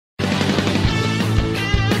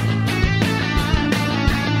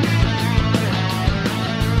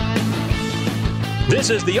This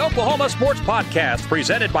is the Oklahoma Sports Podcast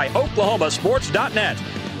presented by OklahomaSports.net.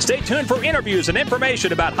 Stay tuned for interviews and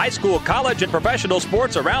information about high school, college, and professional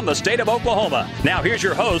sports around the state of Oklahoma. Now here's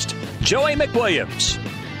your host, Joey McWilliams.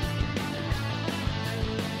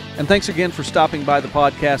 And thanks again for stopping by the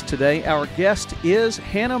podcast today. Our guest is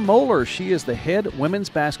Hannah Moeller. She is the head women's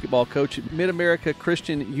basketball coach at Mid-America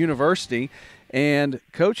Christian University. And,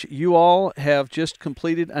 Coach, you all have just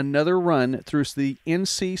completed another run through the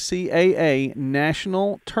NCCAA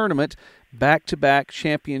National Tournament back-to-back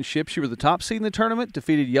championships. You were the top seed in the tournament,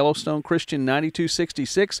 defeated Yellowstone Christian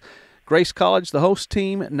 92-66, Grace College, the host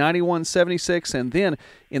team, 91-76, and then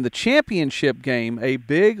in the championship game, a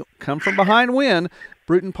big come-from-behind win,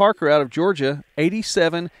 Bruton Parker out of Georgia,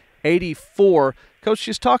 87-84. Coach,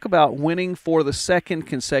 just talk about winning for the second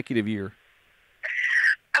consecutive year.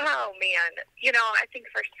 Oh, man. You know, I think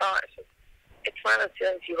first of all, it's one of those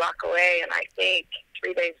feelings you walk away, and I think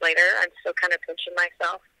 3 days later, I'm still kind of pinching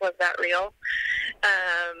myself. Was that real?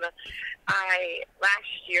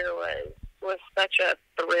 Last year was such a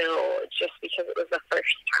thrill just because it was the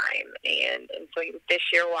first time. And so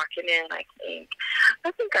this year walking in, I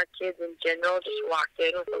think our kids in general just walked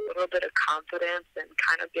in with a little bit of confidence and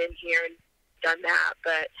kind of been here and done that.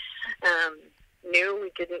 But knew we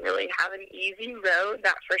didn't really have an easy road.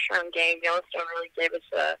 That first round game, Yellowstone really gave us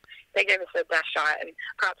their best shot, and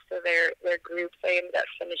props to their group. They ended up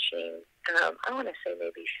finishing, I want to say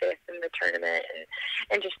maybe fifth in the tournament,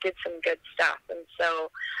 and just did some good stuff. And so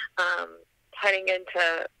heading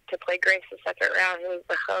into play Grace the second round, who was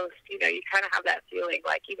the host, you know, you kind of have that feeling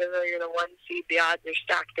like even though you're the one seed, the odds are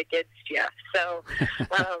stacked against you. So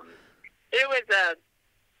it was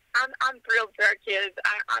I'm thrilled for our kids.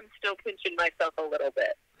 I'm still pinching myself a little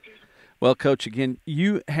bit. Well, Coach, again,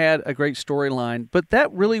 you had a great storyline, but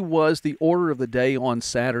that really was the order of the day on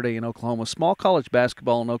Saturday in Oklahoma. Small college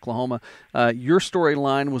basketball in Oklahoma. Your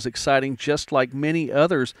storyline was exciting just like many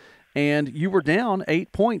others, and you were down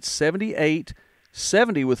 8 points,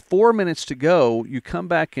 78-70 with 4 minutes to go. You come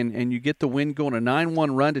back and you get the win, going a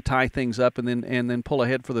 9-1 run to tie things up and then pull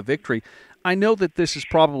ahead for the victory. I know that this is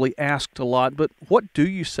probably asked a lot, but what do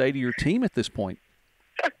you say to your team at this point?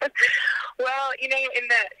 Well, you know,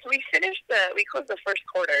 so we closed the first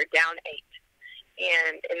quarter down 8,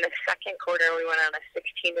 and in the second quarter we went on a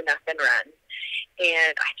 16-0 run,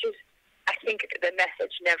 and I think the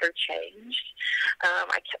message never changed.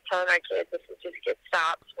 I kept telling our kids, if we just get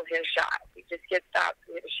stops, we'll hit a shot. We just get stops,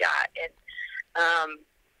 we'll hit a shot, and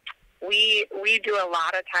we do a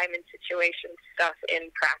lot of time and situation stuff in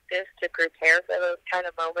practice to prepare for those kind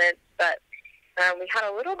of moments, but we had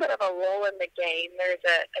a little bit of a lull in the game. There's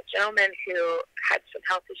a gentleman who had some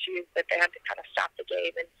health issues that they had to kind of stop the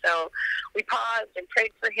game, and so we paused and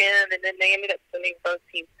prayed for him, and then they ended up sending both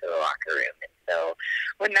teams to the locker room. And so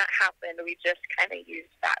when that happened, we just kind of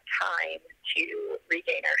used that time to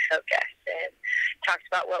regain our focus and talked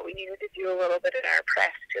about what we needed to do a little bit in our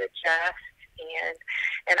press to adjust,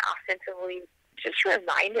 and offensively just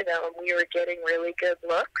reminded them we were getting really good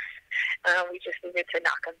looks. We just needed to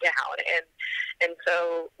knock them down. And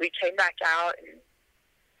so we came back out, and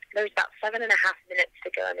there was about 7.5 minutes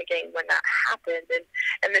to go in the game when that happened.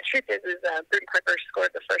 And the truth is Bruton Parker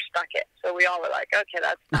scored the first bucket. So we all were like, okay,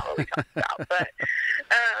 that's not what we talked about. But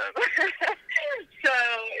so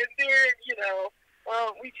and then, you know,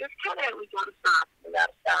 well, we just we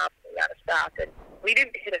got to stop. And we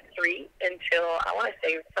didn't hit a 3 until, I want to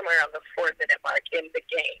say, somewhere around the 4-minute mark in the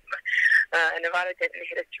game. And Nevada didn't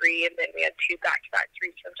hit a 3, and then we had 2 back-to-back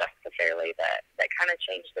threes from Jessica Fairley that kind of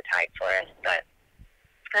changed the tide for us. But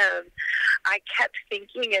I kept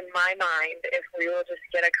thinking in my mind, if we will just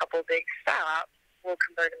get a couple big stops, we'll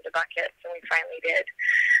convert them to buckets, and we finally did.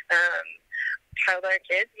 Told our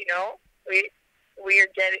kids, you know, we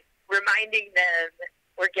are reminding them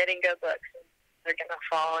we're getting good looks. They're going to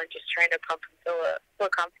fall, and just trying to pump them full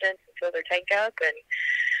confidence and fill their tank up, and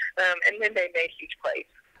then they made huge plays.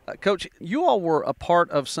 Coach, you all were a part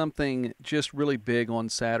of something just really big on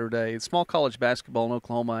Saturday. Small college basketball in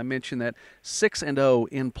Oklahoma. I mentioned that 6-0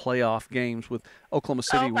 in playoff games with Oklahoma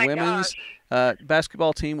City women's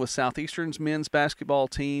basketball team, with Southeastern's men's basketball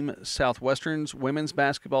team, Southwestern's women's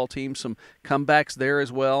basketball team, some comebacks there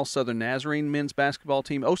as well, Southern Nazarene men's basketball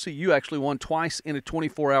team. OCU actually won twice in a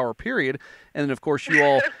 24-hour period. And then, of course, you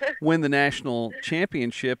all win the national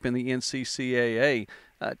championship in the NCCAA.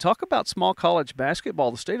 Talk about small college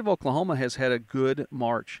basketball. The state of Oklahoma has had a good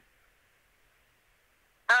March.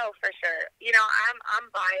 Oh, for sure. You know, I'm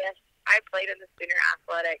biased. I played in the Sooner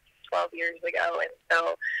Athletics 12 years ago, and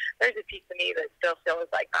so there's a piece of me that still feels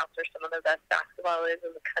like that's where some of the best basketball is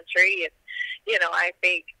in the country. And, I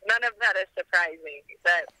think none of that is surprising,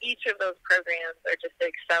 that each of those programs are just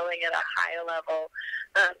excelling at a high level.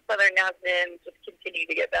 Southern Nazmin just continue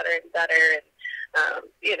to get better and better. And,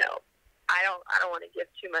 I don't want to give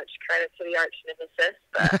too much credit to the arch nemesis,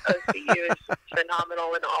 but OCU is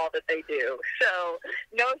phenomenal in all that they do. So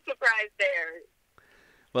no surprise there.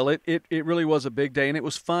 Well, it really was a big day, and it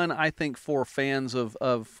was fun, I think, for fans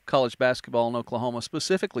of college basketball in Oklahoma,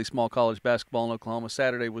 specifically small college basketball in Oklahoma.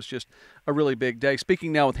 Saturday was just a really big day.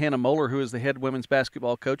 Speaking now with Hannah Moeller, who is the head women's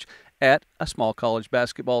basketball coach at a small college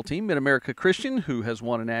basketball team, Mid-America Christian, who has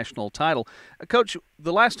won a national title. Coach,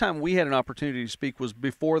 the last time we had an opportunity to speak was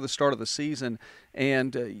before the start of the season,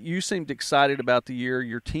 and you seemed excited about the year.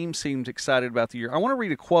 Your team seemed excited about the year. I want to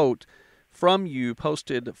read a quote from you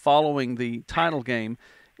posted following the title game.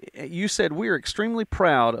 You said, "We are extremely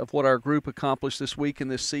proud of what our group accomplished this week and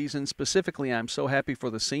this season. Specifically, I'm so happy for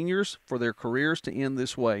the seniors, for their careers to end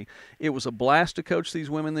this way. It was a blast to coach these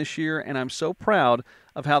women this year, and I'm so proud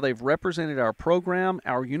of how they've represented our program,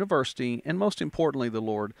 our university, and most importantly, the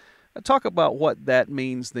Lord." Talk about what that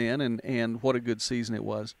means then and what a good season it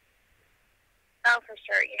was. Oh, for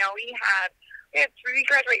sure. We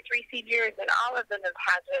graduate 3 seniors, and all of them have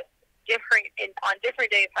had just on different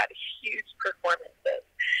days had huge performances.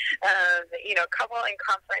 A couple in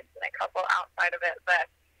conference and a couple outside of it, but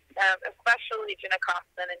especially Jenna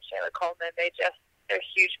Kaufman and Shayla Coleman, they're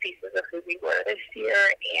huge pieces of who we were this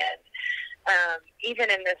year. And even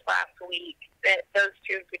in this last week, those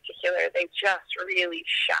two in particular, they just really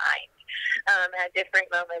shined at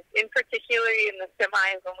different moments. In particular, in the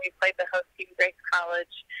semis when we played the host team, Grace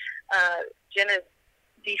College, Jenna's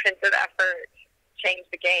defensive effort changed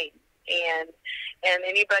the game. And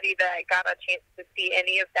anybody that got a chance to see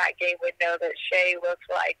any of that game would know that Shay looked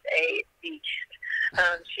like a beast.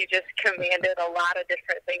 She just commanded a lot of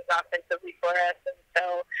different things offensively for us, and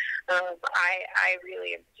so I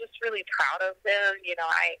really am just really proud of them.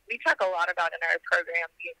 We talk a lot about in our program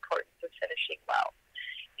the importance of finishing well,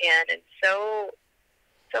 and so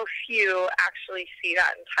few actually see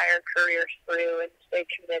that entire career through and stay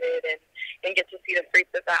committed and get to see the fruits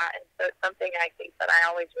of that. And so it's something I think that I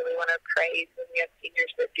always really want to praise when we have seniors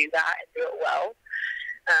that do that and do it well.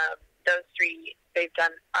 Those three, they've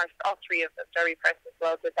done, all three of them, Darby Price as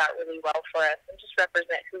well, did that really well for us and just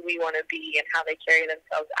represent who we want to be and how they carry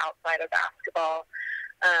themselves outside of basketball.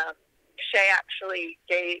 Shay actually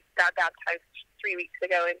got baptized 3 weeks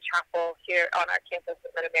ago in chapel here on our campus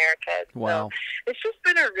at Mid-America. Wow. So it's just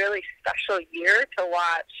been a really special year to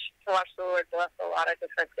watch the Lord bless a lot of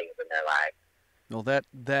different things in their lives. Well,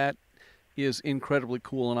 that is incredibly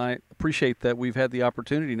cool, and I appreciate that we've had the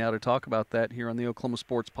opportunity now to talk about that here on the Oklahoma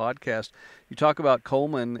Sports Podcast. You talk about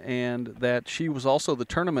Coleman and that she was also the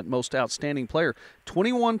tournament most outstanding player.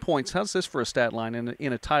 21 points. How's this for a stat line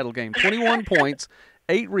in a title game? 21 points,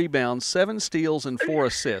 8 rebounds, 7 steals, and 4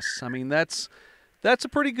 assists. I mean, that's a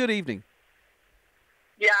pretty good evening.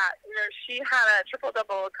 Yeah, she had a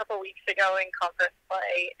triple-double a couple weeks ago in conference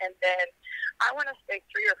play, and then I want to say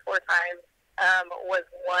 3 or 4 times was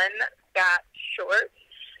one stat short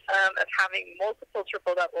of having multiple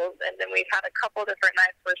triple-doubles, and then we've had a couple different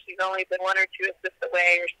nights where she's only been 1 or 2 assists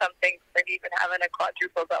away or something from even having a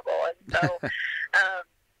quadruple-double. And so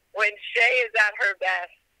when Shay is at her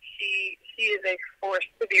best, she is a force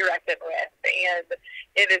to be reckoned with, and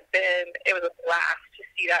it was a blast to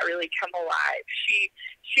see that really come alive.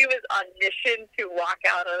 She was on mission to walk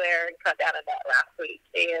out of there and cut down a net last week,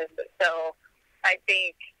 and so I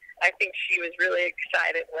think she was really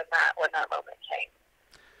excited when that moment came.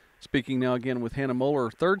 Speaking now again with Hannah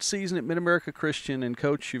Moeller, 3rd season at Mid-America Christian, and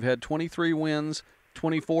Coach, you've had 23 wins,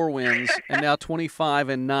 24 wins, and now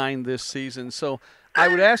 25-9 this season. So I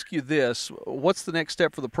would ask you this: what's the next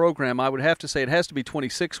step for the program? I would have to say it has to be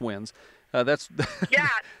 26 wins. That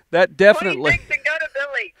definitely. 26 and go to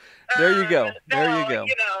Billy. There you go. There you go.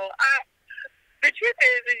 The truth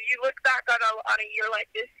is you look back on a year like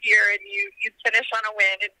this year and you finish on a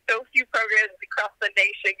win, and so few programs across the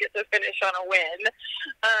nation get to finish on a win.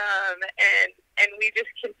 And we just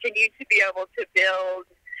continue to be able to build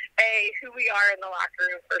who we are in the locker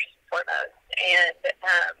room first and foremost. And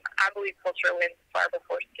I believe culture wins far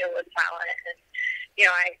before skill and talent. And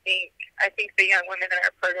I think the young women in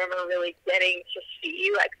our program are really getting to see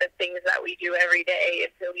like the things that we do every day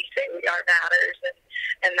until we say we are matters,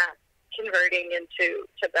 and that's converting into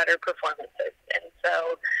better performances. And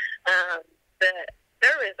so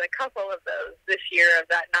there was a couple of those this year of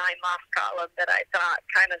that 9-loss column that I thought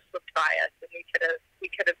kind of slipped by us, and we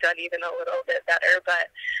could have done even a little bit better, but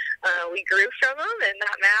we grew from them, and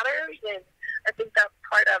that matters, and I think that's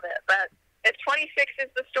part of it. But if 26 is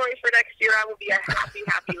the story for next year, I will be a happy,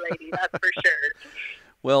 happy lady. That's for sure.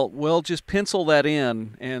 Well, we'll just pencil that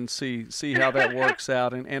in and see how that works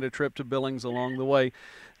out, and a trip to Billings along the way.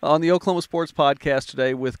 On the Oklahoma Sports Podcast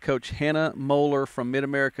today with Coach Hannah Moeller from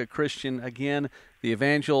Mid-America Christian. Again, the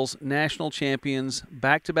Evangels national champions,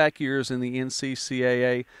 back-to-back years in the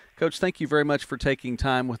NCCAA. Coach, thank you very much for taking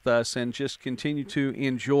time with us, and just continue to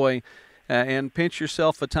enjoy and pinch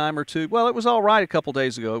yourself a time or two. Well, it was all right a couple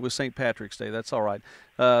days ago. It was St. Patrick's Day. That's all right.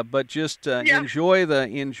 But just enjoy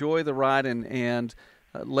the ride and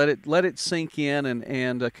let it sink in.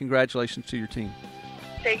 And congratulations to your team.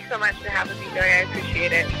 Thanks so much for having me, Joey. I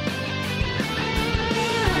appreciate it.